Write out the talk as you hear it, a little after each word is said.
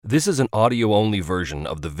This is an audio-only version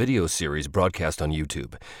of the video series broadcast on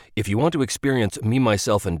YouTube. If you want to experience Me,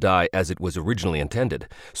 Myself, and Die as it was originally intended,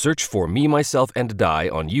 search for Me, Myself, and Die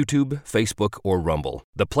on YouTube, Facebook, or Rumble.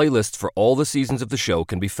 The playlists for all the seasons of the show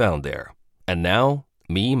can be found there. And now,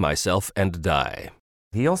 Me, Myself, and Die.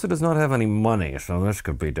 He also does not have any money, so this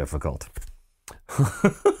could be difficult.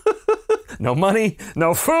 No money,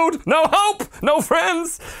 no food, no hope, no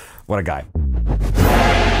friends. What a guy.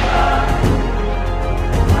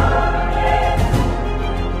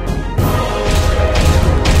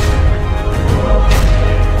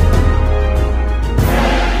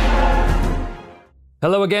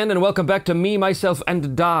 Hello again, and welcome back to Me, Myself,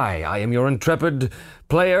 and Die. I am your intrepid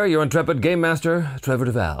player, your intrepid game master, Trevor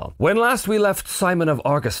Duval. When last we left Simon of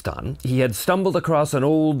Argostan, he had stumbled across an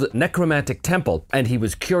old necromantic temple, and he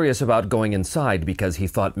was curious about going inside because he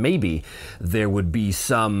thought maybe there would be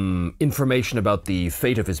some information about the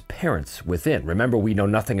fate of his parents within. Remember, we know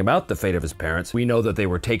nothing about the fate of his parents. We know that they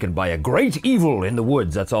were taken by a great evil in the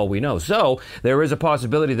woods. That's all we know. So there is a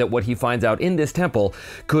possibility that what he finds out in this temple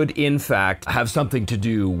could, in fact, have something to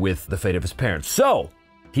do with the fate of his parents. So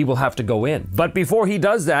he will have to go in. But before he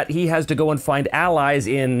does that, he has to go and find allies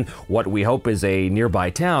in what we hope is a nearby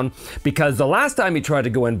town, because the last time he tried to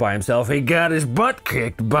go in by himself, he got his butt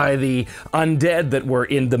kicked by the undead that were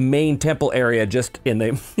in the main temple area just in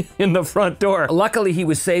the in the front door. Luckily, he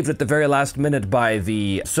was saved at the very last minute by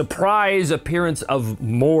the surprise appearance of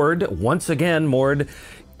Mord. Once again, Mord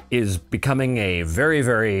is becoming a very,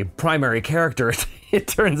 very primary character. It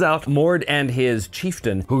turns out Mord and his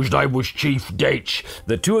chieftain, whose name was Chief Daich,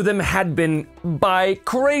 the two of them had been, by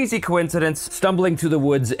crazy coincidence, stumbling through the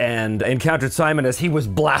woods and encountered Simon as he was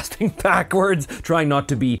blasting backwards, trying not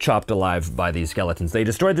to be chopped alive by these skeletons. They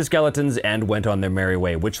destroyed the skeletons and went on their merry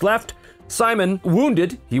way, which left Simon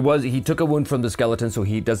wounded. He took a wound from the skeleton, so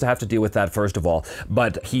he does have to deal with that first of all.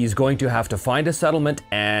 But he's going to have to find a settlement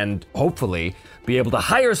and hopefully be able to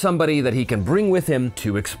hire somebody that he can bring with him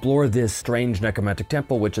to explore this strange necromantic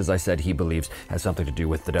temple, which, as I said, he believes has something to do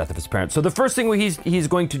with the death of his parents. So the first thing he's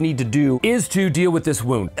going to need to do is to deal with this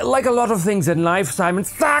wound. Like a lot of things in life, Simon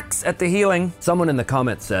sucks at the healing. Someone in the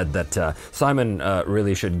comments said that Simon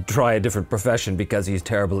really should try a different profession because he's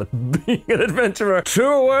terrible at being an adventurer.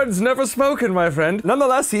 True words never spoken, my friend.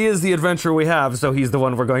 Nonetheless, he is the adventurer we have, so he's the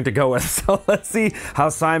one we're going to go with. So let's see how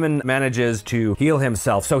Simon manages to heal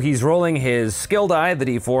himself. So he's rolling his skill die, the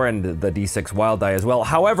D4, and the D6 wild die as well.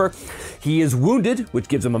 However, he is wounded, which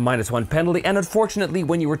gives him a -1 penalty, and unfortunately,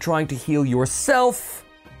 when you were trying to heal yourself,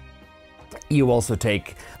 you also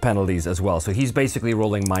take penalties as well. So he's basically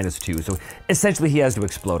rolling -2. So essentially he has to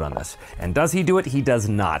explode on this. And does he do it? He does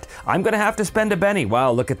not. I'm gonna have to spend a Benny.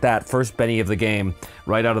 Wow, look at that. First Benny of the game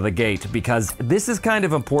right out of the gate, because this is kind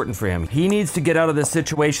of important for him. He needs to get out of this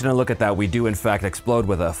situation, and look at that. We do in fact explode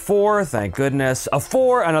with a 4, thank goodness. A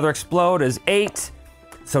 4, another explode is 8.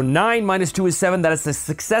 So 9 -2 is 7. That is a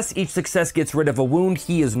success. Each success gets rid of a wound.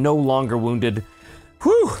 He is no longer wounded.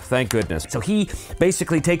 Whew, thank goodness. So he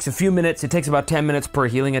basically takes a few minutes. It takes about 10 minutes per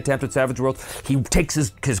healing attempt at Savage World. He takes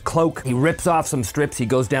his cloak, he rips off some strips, he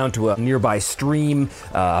goes down to a nearby stream,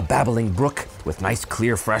 a babbling brook with nice,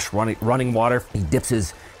 clear, fresh running water. He dips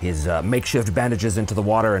his makeshift bandages into the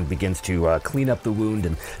water and begins to clean up the wound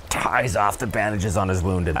and ties off the bandages on his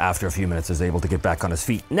wound, and after a few minutes is able to get back on his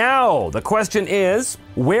feet. Now, the question is,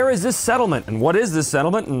 where is this settlement, and what is this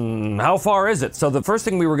settlement, and how far is it? So the first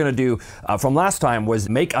thing we were gonna do from last time was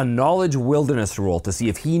make a knowledge wilderness roll to see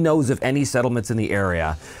if he knows of any settlements in the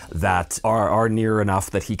area that are near enough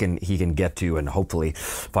that he can get to and hopefully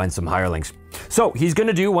find some hirelings. So he's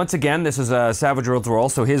gonna do, once again, this is a Savage World roll,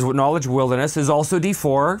 so his knowledge wilderness is also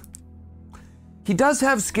D4. He does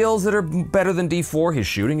have skills that are better than D4. His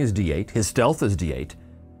shooting is D8, his stealth is D8.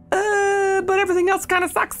 But everything else kind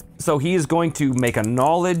of sucks. So he is going to make a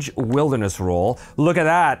knowledge wilderness roll. Look at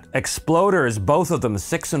that, exploders, both of them,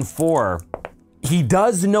 6 and 4. He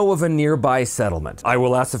does know of a nearby settlement. I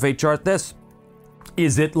will ask the fate chart this.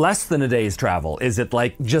 Is it less than a day's travel? Is it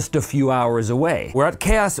like just a few hours away? We're at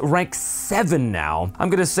Chaos rank 7 now. I'm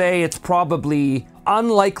gonna say it's probably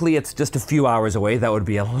unlikely it's just a few hours away. That would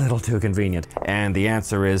be a little too convenient. And the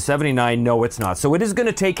answer is 79, no it's not. So it is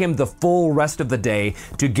gonna take him the full rest of the day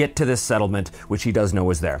to get to this settlement, which he does know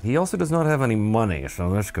is there. He also does not have any money, so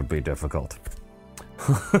this could be difficult.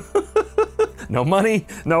 No money,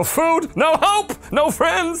 no food, no hope, no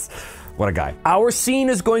friends. What a guy. Our scene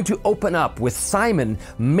is going to open up with Simon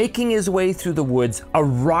making his way through the woods,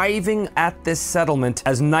 arriving at this settlement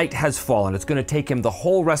as night has fallen. It's going to take him the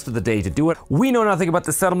whole rest of the day to do it. We know nothing about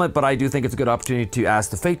the settlement, but I do think it's a good opportunity to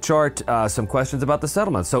ask the fate chart some questions about the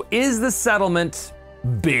settlement. So is the settlement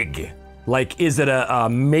big? Like, is it a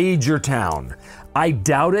major town? I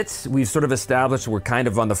doubt it. We've sort of established we're kind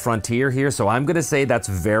of on the frontier here, so I'm gonna say that's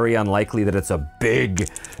very unlikely that it's a big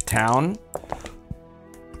town.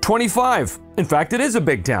 25. In fact, it is a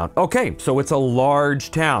big town. Okay, so it's a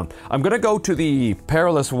large town. I'm gonna go to the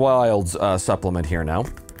Perilous Wilds supplement here now,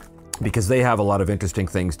 because they have a lot of interesting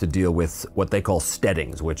things to deal with what they call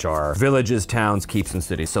steadings, which are villages, towns, keeps, and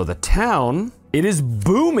cities. So the town, it is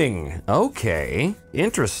booming. Okay,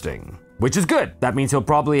 interesting. Which is good. That means he'll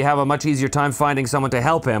probably have a much easier time finding someone to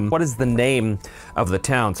help him. What is the name of the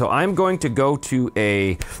town? So I'm going to go to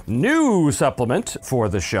a new supplement for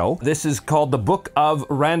the show. This is called The Book of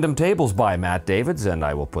Random Tables by Matt Davids, and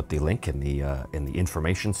I will put the link in the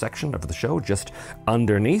information section of the show just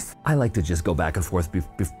underneath. I like to just go back and forth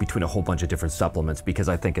between a whole bunch of different supplements because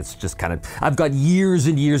I think it's just kind of, I've got years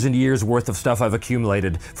and years and years worth of stuff I've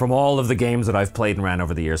accumulated from all of the games that I've played and ran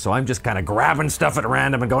over the years. So I'm just kind of grabbing stuff at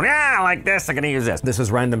random and going, like this, I'm gonna use this. This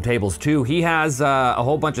is Random Tables 2. He has a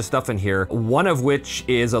whole bunch of stuff in here, one of which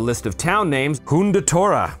is a list of town names.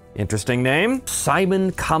 Hundatora, interesting name.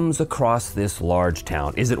 Simon comes across this large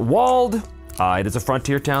town. Is it walled? It is a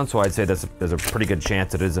frontier town, so I'd say there's a pretty good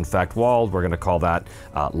chance it is in fact walled. We're gonna call that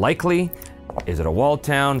likely. Is it a walled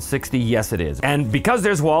town? 60, yes it is. And because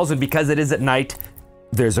there's walls and because it is at night,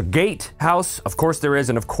 there's a gate house, of course there is,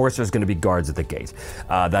 and of course there's gonna be guards at the gate.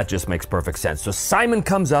 That just makes perfect sense. So Simon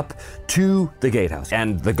comes up to the gatehouse,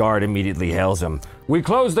 and the guard immediately hails him. "We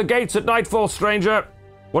close the gates at nightfall, stranger.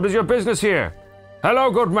 What is your business here?"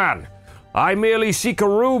 "Hello, good man. I merely seek a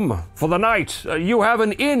room for the night. You have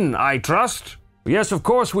an inn, I trust?" "Yes, of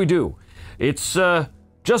course we do. It's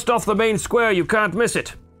just off the main square, you can't miss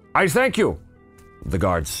it." "I thank you." The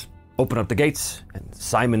guards open up the gates, and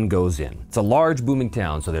Simon goes in. It's a large, booming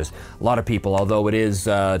town, so there's a lot of people, although it is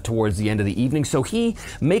towards the end of the evening, so he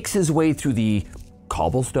makes his way through the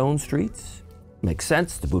cobblestone streets. Makes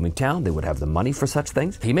sense, the booming town, they would have the money for such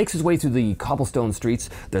things. He makes his way through the cobblestone streets.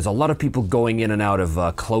 There's a lot of people going in and out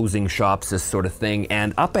of closing shops, this sort of thing,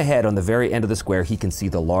 and up ahead on the very end of the square, he can see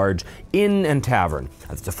the large inn and tavern.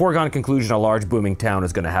 It's a foregone conclusion a large, booming town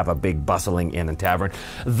is gonna have a big, bustling inn and tavern,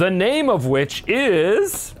 the name of which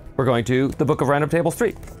is... We're going to the Book of Random Tables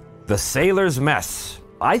 3, The Sailor's Mess.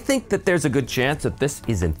 I think that there's a good chance that this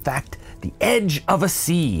is in fact the edge of a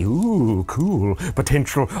sea. Ooh, cool.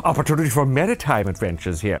 Potential opportunity for maritime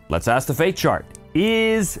adventures here. Let's ask the fate chart.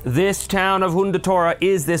 Is this town of Hundatora,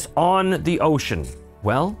 is this on the ocean?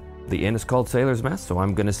 Well, the inn is called Sailor's Mess, so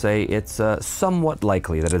I'm gonna say it's somewhat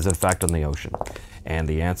likely that it is in fact on the ocean. And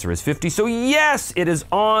the answer is 50, so yes, it is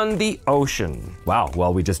on the ocean. Wow,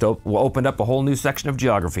 well, we just opened up a whole new section of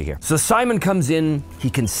geography here. So Simon comes in,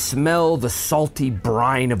 he can smell the salty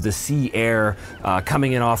brine of the sea air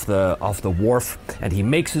coming in off the wharf, and he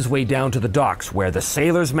makes his way down to the docks where the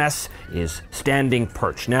Sailor's Mess is standing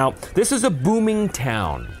perched. Now, this is a booming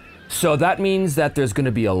town, so that means that there's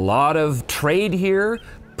gonna be a lot of trade here.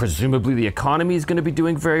 Presumably the economy is going to be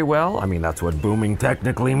doing very well. I mean, that's what booming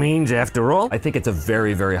technically means after all. I think it's a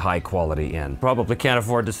very, very high quality inn. Probably can't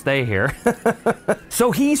afford to stay here.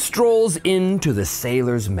 So he strolls into the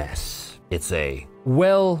Sailor's Mess. It's a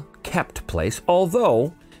well-kept place,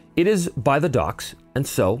 although it is by the docks, and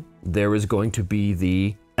so there is going to be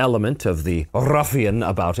the element of the ruffian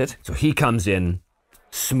about it. So he comes in,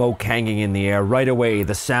 smoke hanging in the air, right away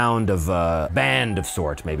the sound of a band of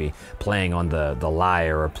sort, maybe playing on the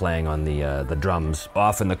lyre or playing on the drums.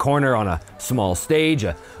 Off in the corner on a small stage,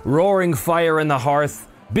 a roaring fire in the hearth.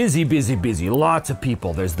 Busy, busy, busy, lots of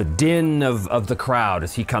people. There's the din of the crowd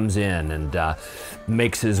as he comes in and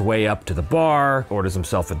makes his way up to the bar, orders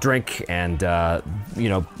himself a drink, and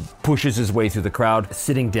pushes his way through the crowd,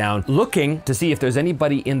 sitting down, looking to see if there's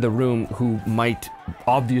anybody in the room who might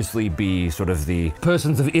obviously be sort of the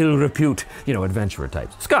persons of ill repute, adventurer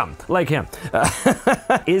types. Scum, like him.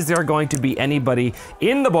 Is there going to be anybody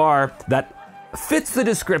in the bar that fits the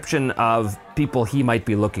description of people he might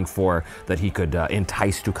be looking for that he could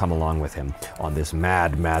entice to come along with him on this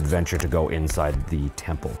mad, mad venture to go inside the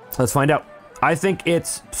temple? Let's find out. I think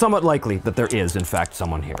it's somewhat likely that there is, in fact,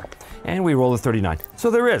 someone here. And we roll a 39. So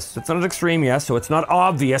there is. It's not an extreme, yes, so it's not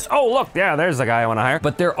obvious. Oh, look, yeah, there's the guy I want to hire.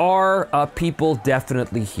 But there are people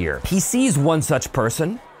definitely here. He sees one such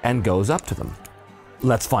person and goes up to them.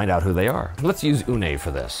 Let's find out who they are. Let's use Une for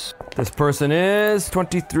this. This person is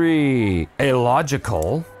 23. A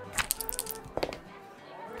logical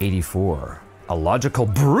 84. A logical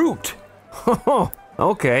brute.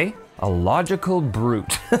 Okay. A logical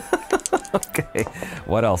brute. Okay.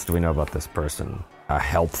 What else do we know about this person? A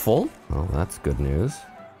helpful. Oh, that's good news.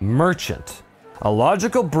 Merchant. A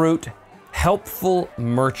logical brute, helpful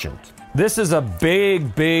merchant. This is a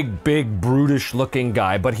big, brutish-looking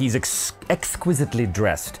guy, but he's exquisitely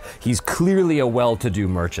dressed. He's clearly a well-to-do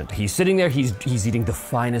merchant. He's sitting there, he's eating the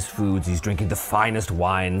finest foods, he's drinking the finest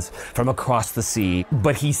wines from across the sea,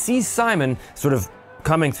 but he sees Simon sort of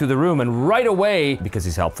coming through the room, and right away, because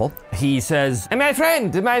he's helpful, he says, my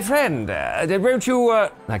friend, won't you,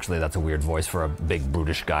 Actually, that's a weird voice for a big,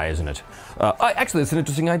 brutish guy, isn't it? Actually, it's an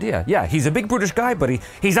interesting idea. Yeah, he's a big, brutish guy, but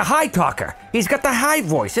he's a high talker. He's got the high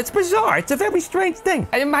voice. It's bizarre. It's a very strange thing.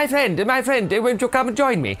 My friend, won't you come and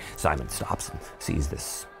join me? Simon stops and sees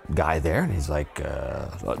this guy there, and he's like,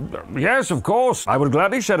 yes, of course. I would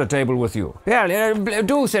gladly share a table with you. Yeah,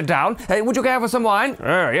 do sit down. Would you care for some wine?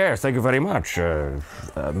 Yes, thank you very much,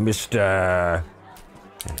 Mr.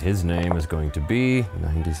 And his name is going to be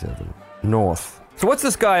 97. North. So what's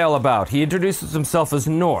this guy all about? He introduces himself as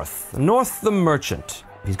North the merchant.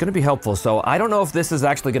 He's going to be helpful, so I don't know if this is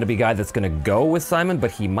actually going to be a guy that's going to go with Simon,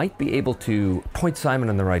 but he might be able to point Simon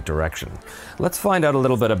in the right direction. Let's find out a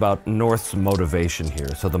little bit about North's motivation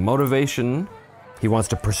here. So the motivation, he wants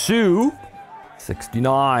to pursue,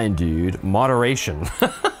 69, dude, moderation.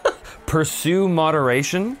 Pursue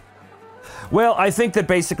moderation? Well, I think that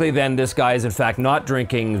basically then this guy is in fact not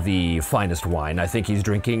drinking the finest wine. I think he's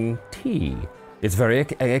drinking tea. It's very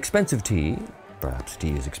expensive tea. Perhaps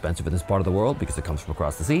tea is expensive in this part of the world because it comes from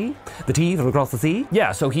across the sea. The tea from across the sea.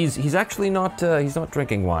 Yeah, so he's actually not he's not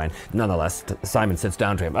drinking wine. Nonetheless, Simon sits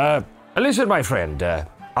down to him. Listen, my friend,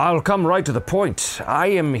 I'll come right to the point. I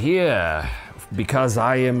am here because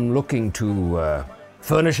I am looking to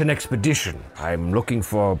furnish an expedition. I'm looking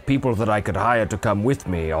for people that I could hire to come with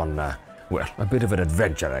me on, well, a bit of an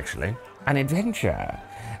adventure, actually. An adventure?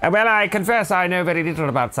 Well, I confess I know very little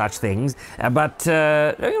about such things, but,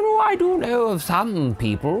 I do know of some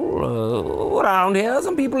people around here,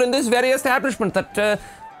 some people in this very establishment that,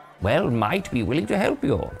 might be willing to help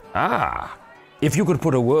you. Ah, if you could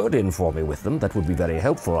put a word in for me with them, that would be very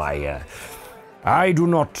helpful. I do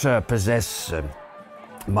not possess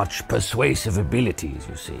much persuasive abilities,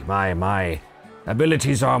 you see. My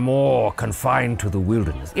abilities are more confined to the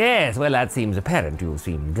wilderness. Yes, well, that seems apparent. You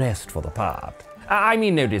seem dressed for the part. I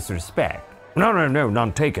mean no disrespect. No,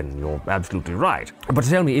 none taken. You're absolutely right. But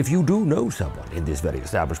tell me, if you do know someone in this very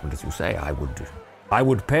establishment, as you say, I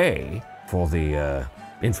would pay for the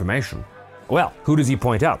information. Well, who does he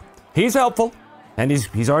point out? He's helpful, and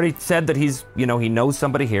he's already said that he knows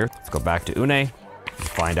somebody here. Let's go back to Une and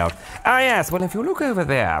find out. Ah, yes. Well, if you look over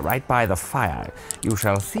there, right by the fire, you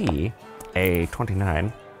shall see a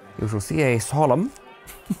 29. You shall see a solemn,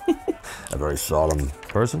 a very solemn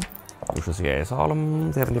person. You shall see a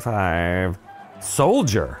solemn 75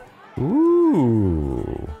 soldier.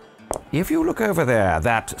 Ooh. If you look over there,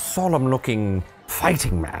 that solemn-looking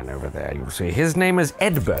fighting man over there, you'll see his name is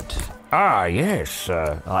Edbert. Ah, yes,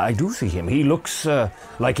 I do see him. He looks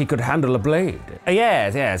like he could handle a blade.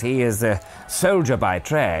 Yes, he is a soldier by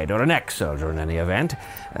trade, or an ex-soldier in any event.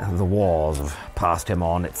 The wars have passed him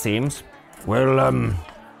on, it seems. Well,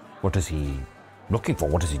 what is he looking for?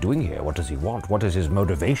 What is he doing here? What does he want? What is his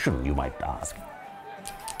motivation, you might ask?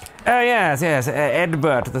 Yes,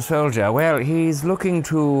 Edbert the soldier. Well, he's looking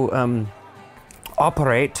to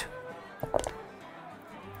operate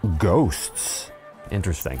ghosts.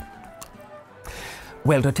 Interesting.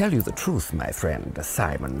 Well, to tell you the truth, my friend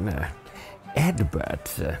Simon,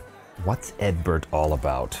 Edbert, what's Edbert all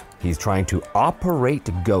about? He's trying to operate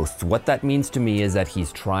ghosts. What that means to me is that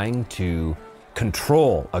he's trying to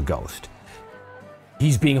control a ghost.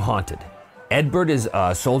 He's being haunted. Edbert is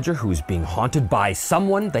a soldier who's being haunted by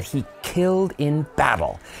someone that he killed in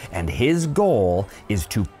battle, and his goal is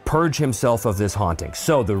to purge himself of this haunting.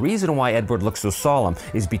 So the reason why Edbert looks so solemn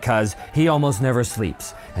is because he almost never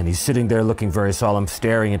sleeps, and he's sitting there looking very solemn,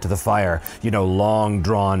 staring into the fire, long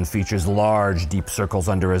drawn features, large deep circles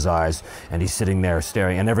under his eyes, and he's sitting there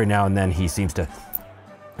staring, and every now and then he seems to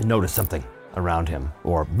notice something around him,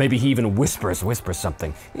 or maybe he even whispers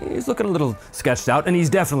something. He's looking a little sketched out, and he's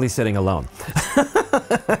definitely sitting alone.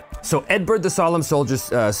 So Edbert the solemn soldier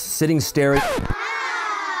sitting staring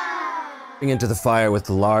into the fire with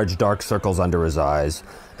the large dark circles under his eyes,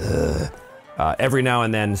 every now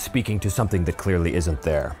and then speaking to something that clearly isn't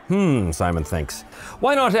there. Simon thinks,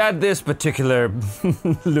 why not add this particular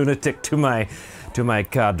lunatic to my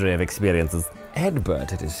cadre of experiences?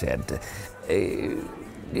 Edbert, it is said,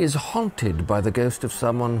 is haunted by the ghost of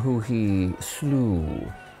someone who he slew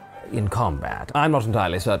in combat. I'm not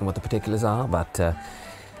entirely certain what the particulars are, but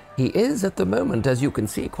he is at the moment, as you can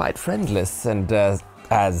see, quite friendless, and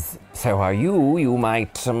as so are you, you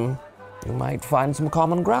might find some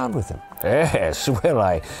common ground with him. Yes, well,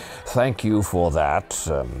 I thank you for that.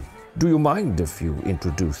 Do you mind if you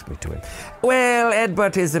introduce me to him? Well,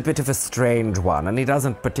 Edbert is a bit of a strange one, and he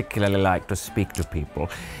doesn't particularly like to speak to people.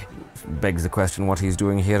 Begs the question what he's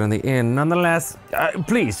doing here in the inn. Nonetheless,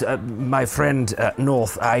 please, my friend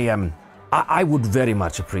North, I would very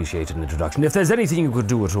much appreciate an introduction. If there's anything you could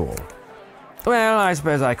do at all. Well, I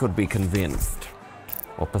suppose I could be convinced.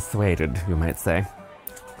 Or persuaded, you might say.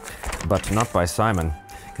 But not by Simon,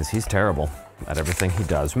 because he's terrible at everything he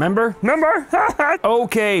does. Remember?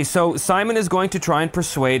 Okay, so Simon is going to try and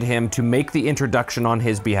persuade him to make the introduction on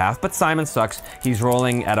his behalf, but Simon sucks. He's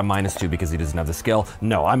rolling at a -2 because he doesn't have the skill.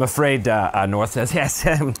 No, I'm afraid North says, yes,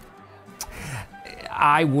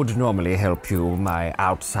 I would normally help you, my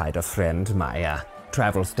outsider friend, my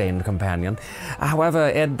travel-stained companion.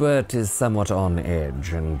 However, Edbert is somewhat on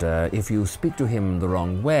edge, and if you speak to him the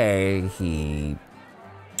wrong way, he's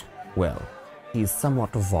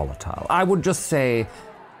somewhat volatile. I would just say,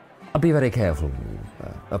 be very careful when you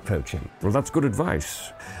approach him. Well, that's good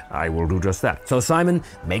advice. I will do just that. So Simon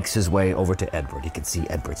makes his way over to Edbert. You can see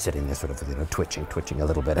Edbert sitting there sort of, twitching a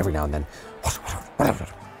little bit every now and then.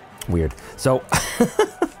 Weird. So,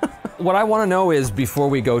 what I want to know is, before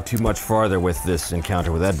we go too much farther with this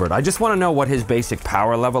encounter with Edbert, I just want to know what his basic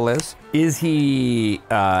power level is. Is he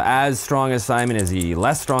as strong as Simon? Is he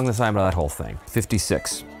less strong than Simon? That whole thing.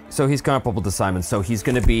 56. So he's comparable to Simon. So he's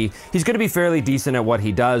going to be fairly decent at what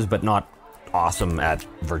he does, but not awesome at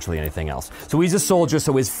virtually anything else. So he's a soldier,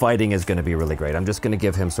 so his fighting is going to be really great. I'm just going to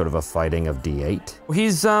give him sort of a fighting of D8.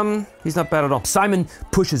 He's not bad at all. Simon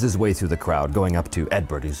pushes his way through the crowd, going up to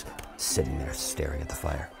Edbert, who's sitting there staring at the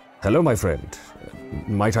fire. Hello, my friend.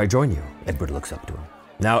 Might I join you? Edbert looks up to him.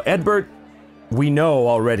 Now, Edbert, we know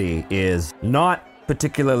already, is not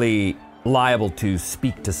particularly liable to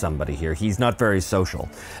speak to somebody here. He's not very social.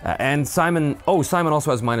 And Simon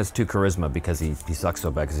also has -2 charisma because he sucks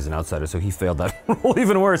so bad because he's an outsider, so he failed that role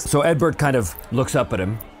even worse. So Edbert kind of looks up at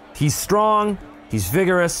him. He's strong, he's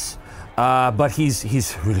vigorous, but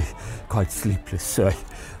he's really quite sleepless.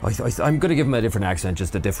 I'm going to give him a different accent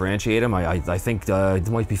just to differentiate him. I think it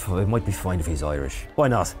might be fine if he's Irish. Why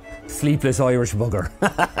not? Sleepless Irish bugger.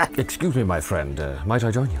 Excuse me, my friend. Might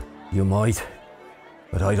I join you? You might.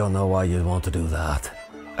 But I don't know why you'd want to do that.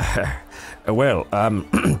 Well,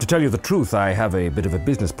 to tell you the truth, I have a bit of a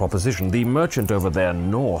business proposition. The merchant over there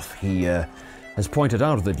north, he has pointed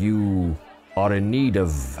out that you are in need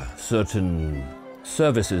of certain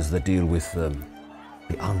services that deal with the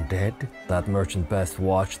undead. That merchant best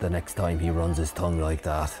watch the next time he runs his tongue like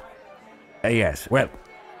that. Yes, well,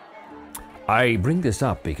 I bring this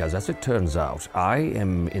up because, as it turns out, I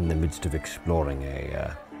am in the midst of exploring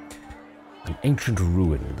an ancient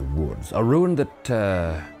ruin in the woods. A ruin that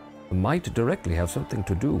might directly have something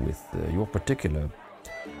to do with your particular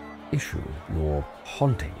issue, your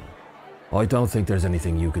haunting. I don't think there's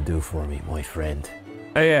anything you could do for me, my friend.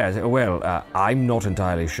 Yes, well, I'm not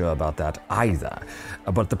entirely sure about that either.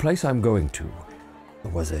 But the place I'm going to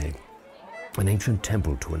was an ancient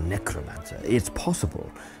temple to a necromancer. It's possible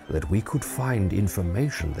that we could find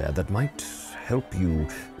information there that might help you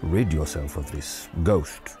rid yourself of this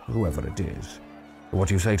ghost, whoever it is. What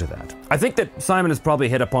do you say to that? I think that Simon has probably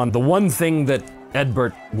hit upon the one thing that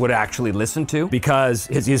Edbert would actually listen to, because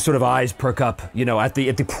his sort of eyes perk up, at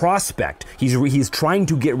the prospect. He's trying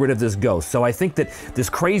to get rid of this ghost. So I think that this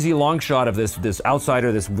crazy long shot of this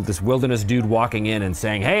outsider, this wilderness dude walking in and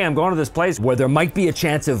saying, hey, I'm going to this place where there might be a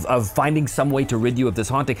chance of finding some way to rid you of this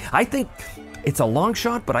haunting. I think it's a long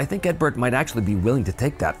shot, but I think Edbert might actually be willing to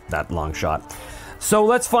take that long shot. So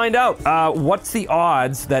let's find out. What's the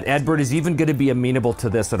odds that Edbert is even going to be amenable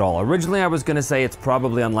to this at all? Originally, I was going to say it's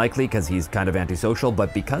probably unlikely because he's kind of antisocial,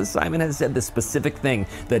 but because Simon has said the specific thing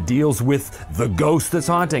that deals with the ghost that's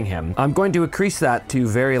haunting him, I'm going to increase that to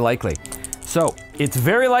very likely. So it's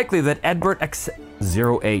very likely that Edbert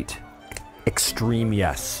 08. Extreme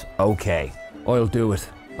yes. Okay. I'll do it.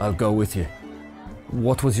 I'll go with you.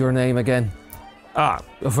 What was your name again?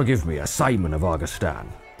 Forgive me, Simon of Augustan.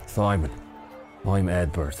 Simon. I'm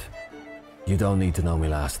Edbert. You don't need to know my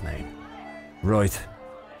last name. Right.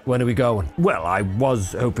 When are we going? Well, I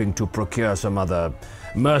was hoping to procure some other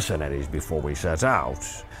mercenaries before we set out.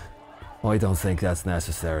 I don't think that's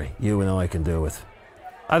necessary. You and I can do it.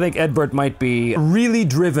 I think Edbert might be really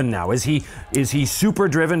driven now. Is he super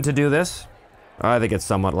driven to do this? I think it's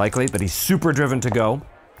somewhat likely, but he's super driven to go.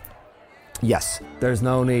 Yes. There's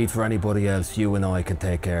no need for anybody else. You and I can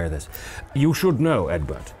take care of this. You should know,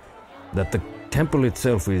 Edbert, that the temple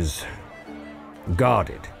itself is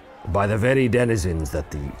guarded by the very denizens that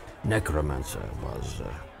the necromancer was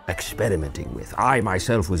experimenting with. I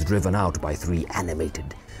myself was driven out by 3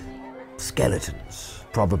 animated skeletons,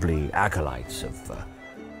 probably acolytes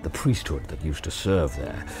of the priesthood that used to serve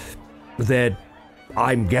there. There,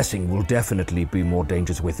 I'm guessing, will definitely be more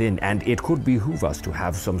dangers within, and it could behoove us to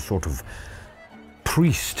have some sort of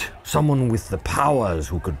priest, someone with the powers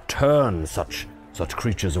who could turn such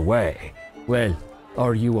creatures away. Well,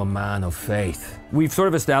 are you a man of faith? We've sort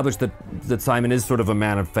of established that Simon is sort of a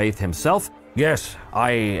man of faith himself. Yes,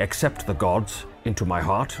 I accept the gods into my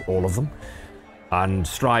heart, all of them, and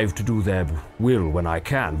strive to do their will when I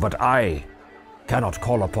can, but I cannot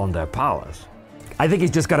call upon their powers. I think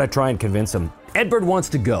he's just got to try and convince him. Edward wants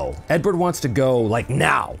to go. Edward wants to go, like,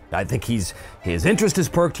 now. I think his interest is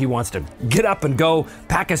perked. He wants to get up and go,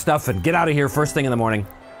 pack his stuff, and get out of here first thing in the morning.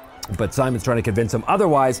 But Simon's trying to convince him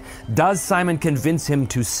otherwise. Does Simon convince him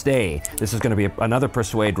to stay? This is going to be another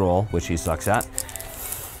persuade roll, which he sucks at.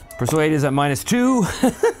 Persuade is at -2.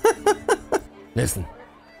 Listen,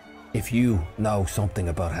 if you know something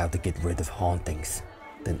about how to get rid of hauntings,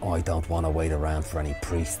 then I don't want to wait around for any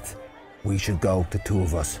priests. We should go, the two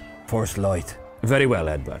of us, first light. Very well,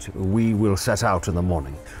 Edward. We will set out in the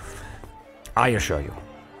morning. I assure you,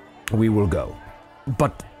 we will go.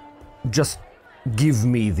 But just give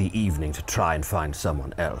me the evening to try and find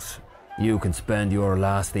someone else. You can spend your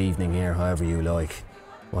last evening here however you like.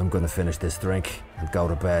 I'm going to finish this drink and go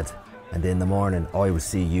to bed. And in the morning, I will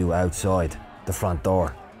see you outside the front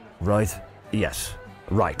door. Right? Yes,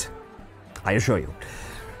 right. I assure you.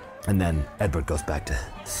 And then Edward goes back to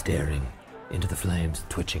staring into the flames,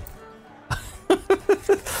 twitching.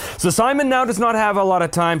 So Simon now does not have a lot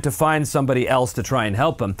of time to find somebody else to try and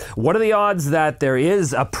help him. What are the odds that there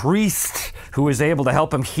is a priest who is able to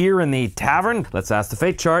help him here in the tavern? Let's ask the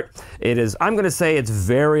fate chart. I'm going to say it's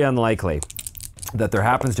very unlikely that there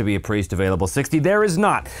happens to be a priest available. 60, there is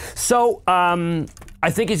not. So, I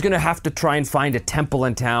think he's going to have to try and find a temple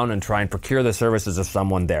in town and try and procure the services of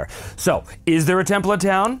someone there. So, is there a temple in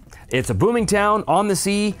town? It's a booming town on the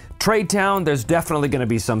sea, trade town. There's definitely going to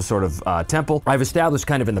be some sort of temple. I've established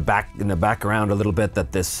kind of in the background a little bit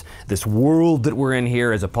that this world that we're in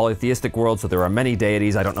here is a polytheistic world, so there are many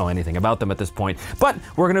deities. I don't know anything about them at this point, but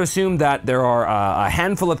we're going to assume that there are a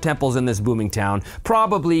handful of temples in this booming town.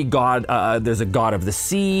 Probably there's a god of the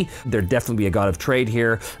sea. There'd definitely be a god of trade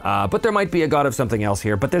here, but there might be a god of something else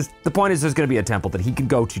here. But the point is, there's going to be a temple that he can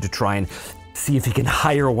go to try and see if he can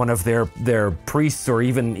hire one of their priests or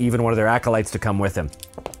even one of their acolytes to come with him.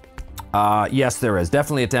 Yes, there is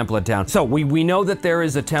definitely a temple in town. So we know that there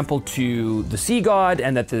is a temple to the sea god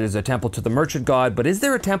and that there's a temple to the merchant god, but is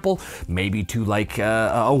there a temple maybe to like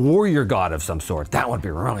a warrior god of some sort? That would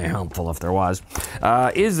be really helpful if there was.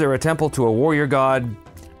 Is there a temple to a warrior god?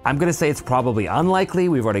 I'm going to say it's probably unlikely.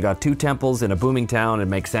 We've already got 2 temples in a booming town. It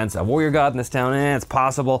makes sense. A warrior god in this town, it's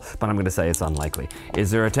possible, but I'm going to say it's unlikely. Is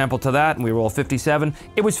there a temple to that? And we roll 57.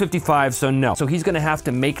 It was 55, so no. So he's going to have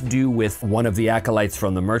to make do with one of the acolytes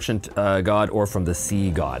from the merchant god or from the sea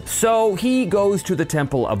god. So he goes to the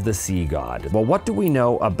temple of the sea god. Well, what do we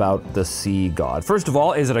know about the sea god? First of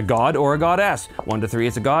all, is it a god or a goddess? 1 to 3,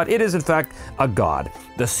 it's a god. It is, in fact, a god.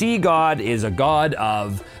 The sea god is a god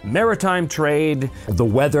of maritime trade, the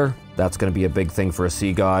weather. That's going to be a big thing for a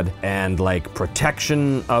sea god, and like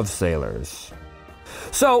protection of sailors.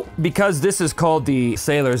 So, because this is called the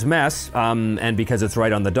Sailor's Mess, and because it's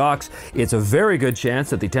right on the docks, it's a very good chance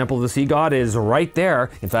that the Temple of the Sea God is right there.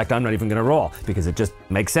 In fact, I'm not even going to roll, because it just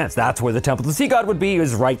makes sense. That's where the Temple of the Sea God would be,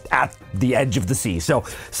 is right at the edge of the sea. So,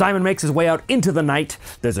 Simon makes his way out into the night.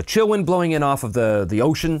 There's a chill wind blowing in off of the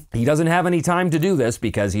ocean. He doesn't have any time to do this,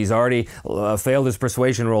 because he's already failed his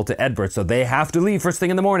persuasion roll to Edbert, so they have to leave first thing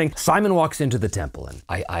in the morning. Simon walks into the temple,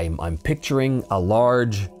 and I'm picturing a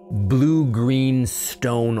large blue-green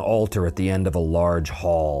stone altar at the end of a large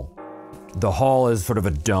hall. The hall is sort of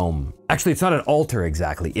a dome. Actually, it's not an altar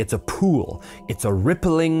exactly, it's a pool. It's a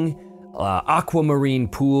rippling aquamarine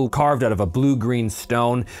pool carved out of a blue-green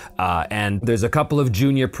stone, and there's a couple of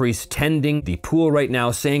junior priests tending the pool right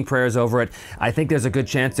now, saying prayers over it. I think there's a good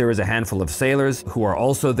chance there is a handful of sailors who are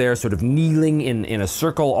also there, sort of kneeling in a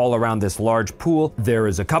circle all around this large pool. There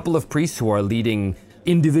is a couple of priests who are leading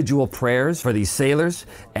individual prayers for these sailors,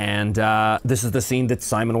 and this is the scene that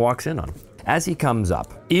Simon walks in on. As he comes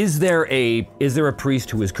up, is there a priest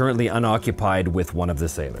who is currently unoccupied with one of the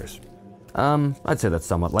sailors? I'd say that's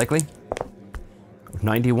somewhat likely.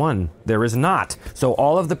 91, there is not. So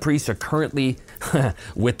all of the priests are currently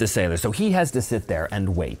with the sailors. So he has to sit there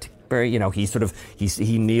and wait.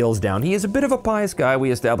 He kneels down. He is a bit of a pious guy. We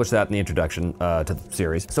established that in the introduction to the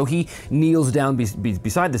series. So he kneels down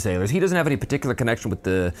beside the sailors. He doesn't have any particular connection with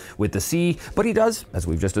the sea, but he does, as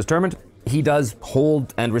we've just determined, he does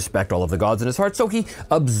hold and respect all of the gods in his heart, so he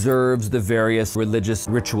observes the various religious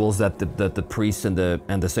rituals that the priests and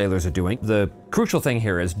the sailors are doing. The crucial thing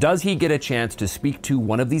here is, does he get a chance to speak to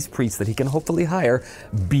one of these priests that he can hopefully hire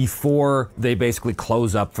before they basically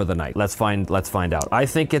close up for the night? Let's find out. I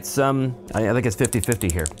think it's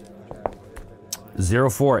 50-50 here.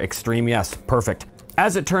 04, extreme yes, perfect.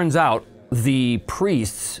 As it turns out, the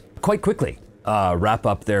priests quite quickly wrap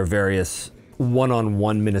up their various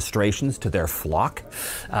one-on-one ministrations to their flock,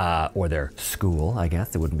 or their school, I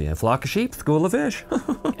guess. It wouldn't be a flock of sheep, school of fish.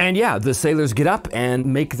 And yeah, the sailors get up and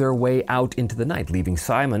make their way out into the night, leaving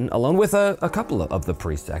Simon alone with a couple of the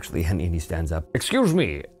priests, actually, and he stands up. Excuse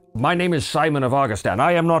me, my name is Simon of Augustan.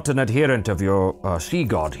 I am not an adherent of your sea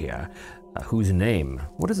god here. Whose name?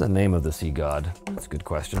 What is the name of the sea god? That's a good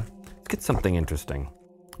question. Let's get something interesting.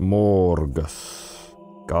 Morgus,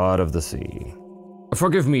 god of the sea.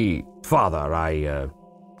 Forgive me, Father, I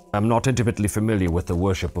am not intimately familiar with the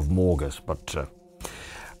worship of Morgus, but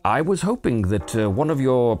I was hoping that one of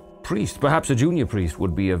your priests, perhaps a junior priest,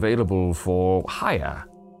 would be available for hire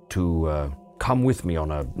to come with me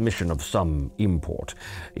on a mission of some import.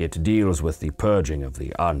 It deals with the purging of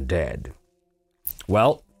the undead.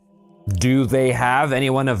 Well, do they have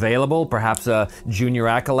anyone available? Perhaps a junior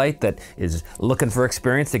acolyte that is looking for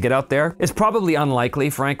experience to get out there? It's probably unlikely,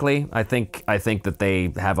 frankly. I think that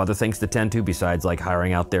they have other things to tend to besides like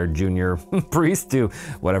hiring out their junior priest to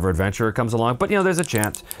whatever adventurer comes along. But there's a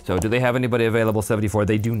chance. So do they have anybody available? 74?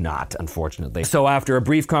 They do not, unfortunately. So after a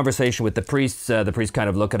brief conversation with the priests kind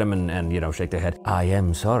of look at him and shake their head. I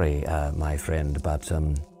am sorry, my friend, but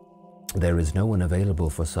there is no one available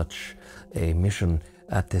for such a mission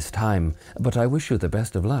at this time, but I wish you the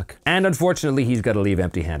best of luck. And unfortunately, he's got to leave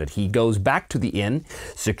empty-handed. He goes back to the inn,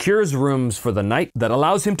 secures rooms for the night that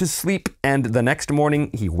allows him to sleep, and the next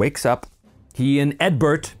morning he wakes up. He and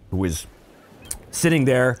Edbert, who is sitting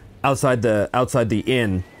there outside the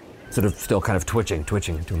inn, sort of still kind of twitching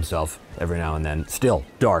to himself every now and then, still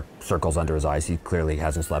dark circles under his eyes. He clearly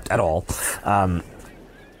hasn't slept at all.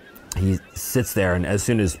 He sits there, and as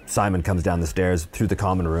soon as Simon comes down the stairs, through the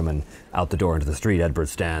common room and out the door into the street, Edbert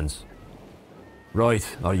stands. Right,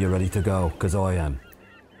 are you ready to go? 'Cause I am.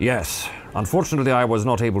 Yes. Unfortunately, I was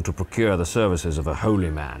not able to procure the services of a holy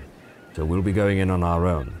man, so we'll be going in on our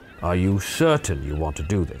own. Are you certain you want to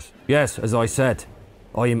do this? Yes, as I said,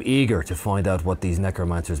 I am eager to find out what these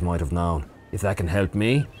necromancers might have known. If that can help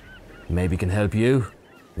me, maybe can help you.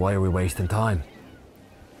 Why are we wasting time?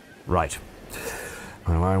 Right.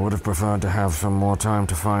 Well, I would have preferred to have some more time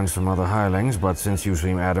to find some other hirelings, but since you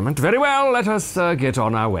seem adamant, very well, let us get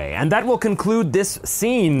on our way. And that will conclude this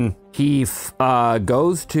scene. He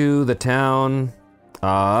goes to the town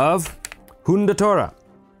of Hundatora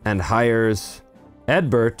and hires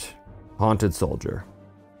Edbert, Haunted Soldier.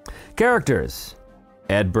 Characters: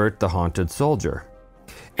 Edbert the Haunted Soldier.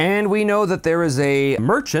 And we know that there is a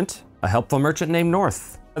merchant, a helpful merchant named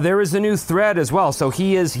North. There is a new thread as well, so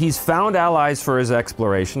he's found allies for his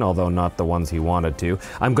exploration, although not the ones he wanted to.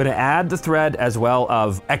 I'm going to add the thread as well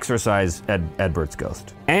of exorcise Edbert's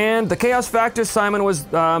ghost. And the chaos factor, Simon was,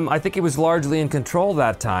 I think he was largely in control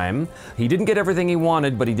that time. He didn't get everything he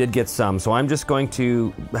wanted, but he did get some, so I'm just going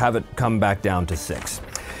to have it come back down to 6.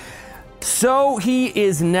 So he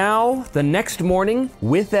is now, the next morning,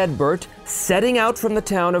 with Edbert, setting out from the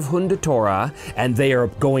town of Hundatora, and they are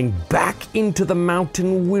going back into the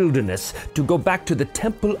mountain wilderness to go back to the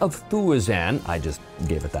Temple of Thuazan, I just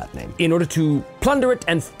gave it that name, in order to plunder it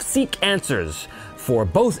and seek answers for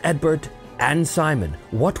both Edbert and Simon.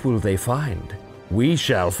 What will they find? We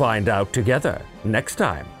shall find out together next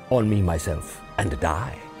time on Me, Myself, and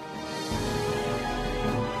Die.